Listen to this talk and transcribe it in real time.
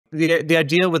the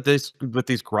idea with these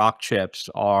Groq chips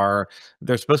are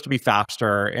they're supposed to be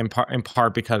faster in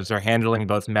part because they're handling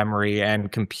both memory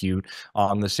and compute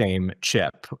on the same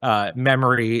chip.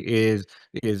 Memory is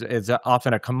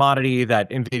often a commodity that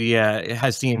Nvidia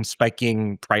has seen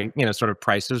spiking price, sort of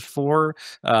prices for,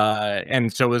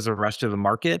 and so is the rest of the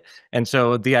market. And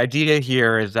so the idea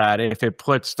here is that if it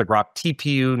puts the Groq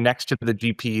TPU next to the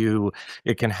GPU,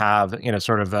 it can have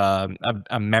sort of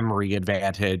a memory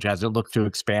advantage as it looks to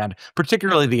expand,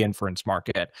 particularly the inference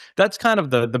market. That's kind of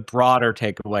the broader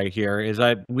takeaway here is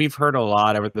that we've heard a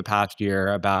lot over the past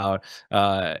year about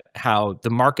how the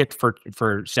market for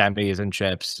semis and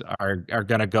chips are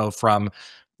going to go from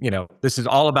this is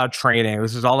all about training.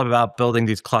 This is all about building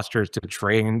these clusters to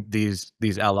train these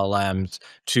LLMs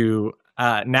to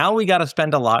now we got to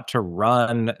spend a lot to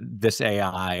run this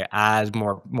AI as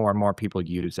more and more people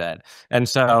use it. And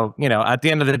so, at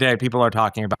the end of the day, people are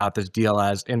talking about this deal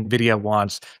as Nvidia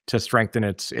wants to strengthen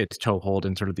its toehold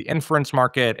in sort of the inference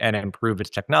market and improve its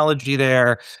technology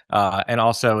there. And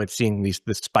also it's seeing this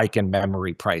spike in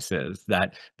memory prices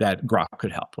that Groq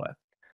could help with.